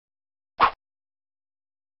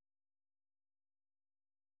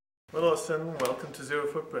Well, Austin, welcome to Zero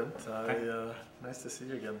Footprint. Nice to see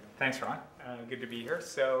you again. Thanks, Ron. Good to be here.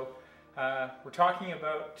 So we're talking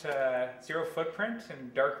about Zero Footprint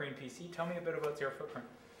and DarkGreenPC. Tell me a bit about Zero Footprint.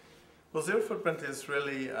 Well, Zero Footprint is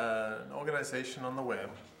really an organization on the web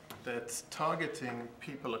that's targeting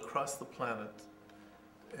people across the planet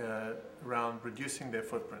around reducing their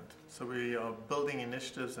footprint. So we are building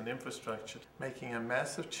initiatives and infrastructure, making a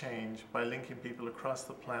massive change by linking people across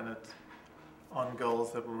the planet on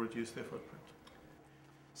goals that will reduce their footprint.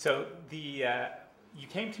 So you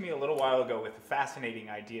came to me a little while ago with a fascinating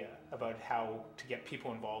idea about how to get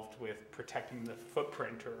people involved with protecting the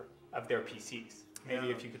footprint of their PCs.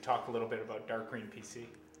 Maybe if you could talk a little bit about DarkGreenPC.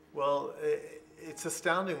 Well, it's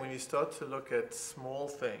astounding when you start to look at small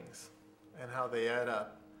things and how they add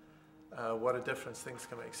up, what a difference things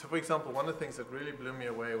can make. So for example, one of the things that really blew me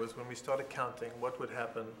away was when we started counting what would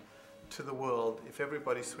happen to the world if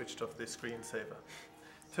everybody switched off their screensaver.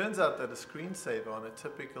 Turns out that a screensaver on a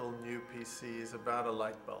typical new PC is about a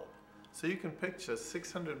light bulb. So you can picture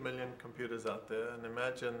 600 million computers out there and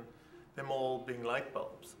imagine them all being light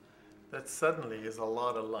bulbs. That suddenly is a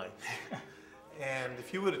lot of light. And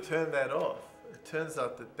if you were to turn that off, it turns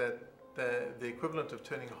out that the equivalent of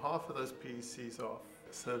turning half of those PCs off,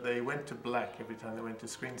 so they went to black every time they went to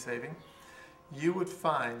screen saving, you would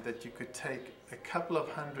find that you could take a couple of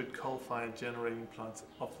hundred coal-fired generating plants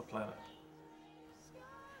off the planet.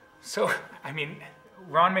 So, I mean,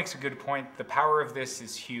 Ron makes a good point. The power of this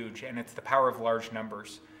is huge, and it's the power of large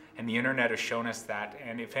numbers. And the internet has shown us that.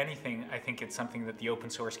 And if anything, I think it's something that the open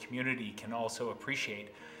source community can also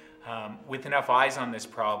appreciate. With enough eyes on this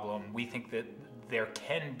problem, we think that there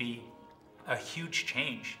can be a huge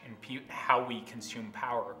change in how we consume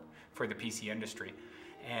power for the PC industry.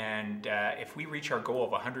 And if we reach our goal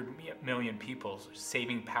of 100 million people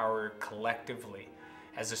saving power collectively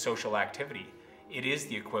as a social activity, it is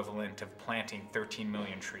the equivalent of planting 13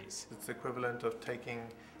 million trees. It's the equivalent of taking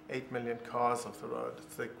 8 million cars off the road.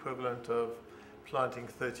 It's the equivalent of planting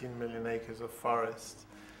 13 million acres of forest.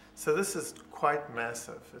 So this is quite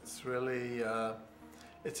massive. It's really,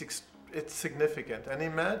 it's significant. And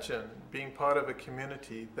imagine being part of a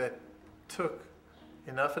community that took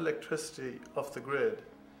enough electricity off the grid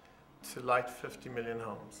to light 50 million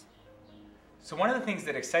homes. So one of the things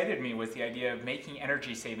that excited me was the idea of making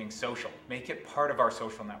energy saving social, make it part of our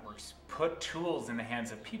social networks, put tools in the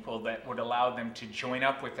hands of people that would allow them to join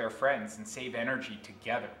up with their friends and save energy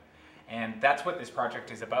together. And that's what this project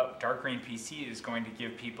is about. DarkGreenPC is going to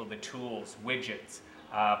give people the tools, widgets,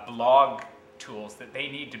 blog tools that they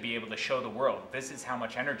need to be able to show the world, this is how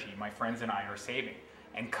much energy my friends and I are saving.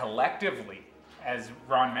 And collectively, as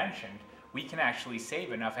Ron mentioned, we can actually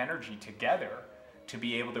save enough energy together to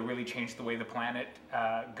be able to really change the way the planet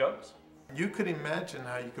goes. You could imagine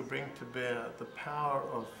how you could bring to bear the power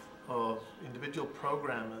of individual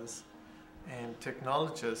programmers and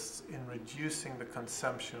technologists in reducing the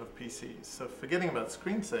consumption of PCs. So forgetting about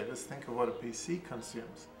screensavers, think of what a PC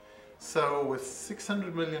consumes. So with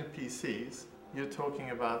 600 million PCs, you're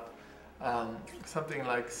talking about something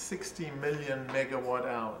like 60 million megawatt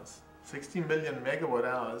hours. 60 million megawatt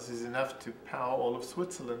hours is enough to power all of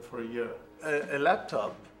Switzerland for a year. A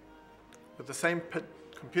laptop with the same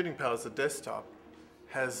computing power as a desktop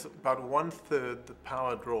has about 1/3 the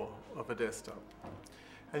power draw of a desktop.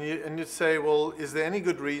 And you'd say, well, is there any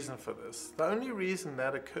good reason for this? The only reason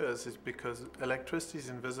that occurs is because electricity is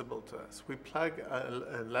invisible to us. We plug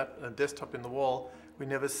a desktop in the wall, we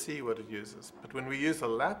never see what it uses. But when we use a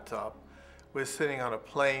laptop, we're sitting on a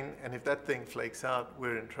plane, and if that thing flakes out,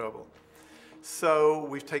 we're in trouble. So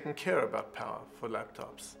we've taken care about power for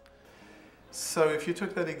laptops. So if you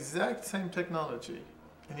took that exact same technology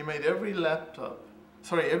and you made every desktop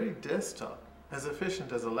as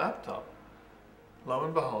efficient as a laptop, lo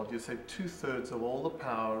and behold, you save 2/3 of all the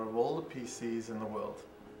power of all the PCs in the world.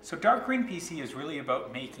 So DarkGreenPC is really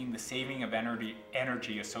about making the saving of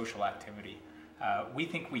energy a social activity. We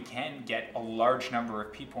think we can get a large number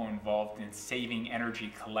of people involved in saving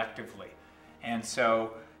energy collectively. And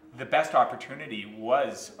so the best opportunity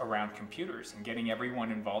was around computers and getting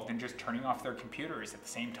everyone involved in just turning off their computers at the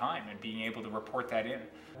same time and being able to report that in.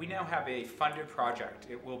 We now have a funded project.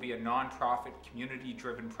 It will be a non-profit,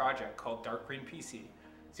 community-driven project called DarkGreenPC.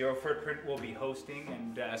 Zero Footprint will be hosting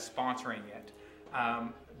and sponsoring it.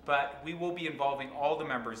 But we will be involving all the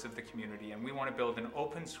members of the community, and we want to build an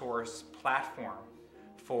open source platform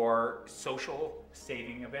for social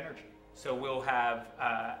saving of energy. So we'll have,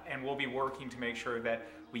 and we'll be working to make sure that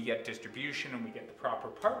we get distribution and we get the proper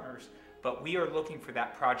partners, but we are looking for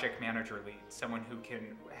that project manager lead, someone who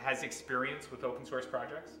has experience with open source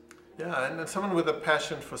projects. Yeah, and someone with a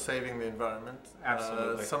passion for saving the environment.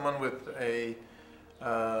 Absolutely. Someone with a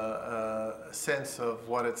sense of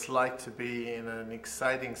what it's like to be in an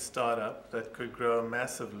exciting startup that could grow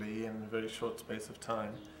massively in a very short space of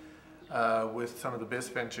time, with some of the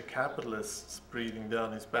best venture capitalists breathing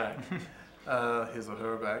down his back, his or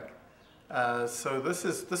her back. So this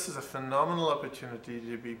is a phenomenal opportunity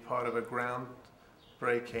to be part of a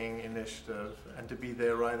groundbreaking initiative and to be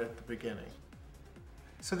there right at the beginning.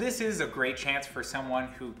 So this is a great chance for someone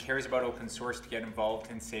who cares about open source to get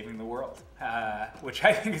involved in saving the world, which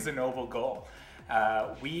I think is a noble goal.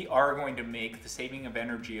 We are going to make the saving of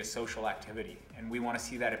energy a social activity, and we want to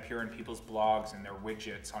see that appear in people's blogs and their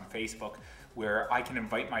widgets on Facebook, where I can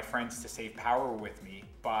invite my friends to save power with me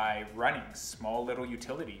by running small little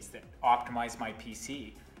utilities that optimize my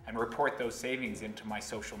PC and report those savings into my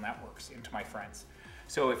social networks, into my friends.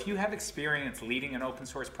 So if you have experience leading an open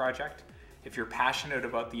source project, if you're passionate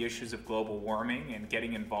about the issues of global warming and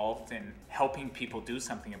getting involved in helping people do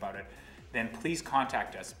something about it, then please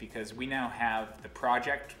contact us, because we now have the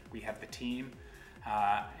project, we have the team,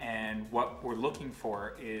 and what we're looking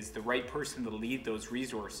for is the right person to lead those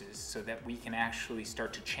resources so that we can actually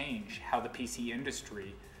start to change how the PC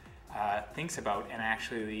industry thinks about and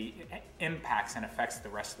actually impacts and affects the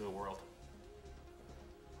rest of the world.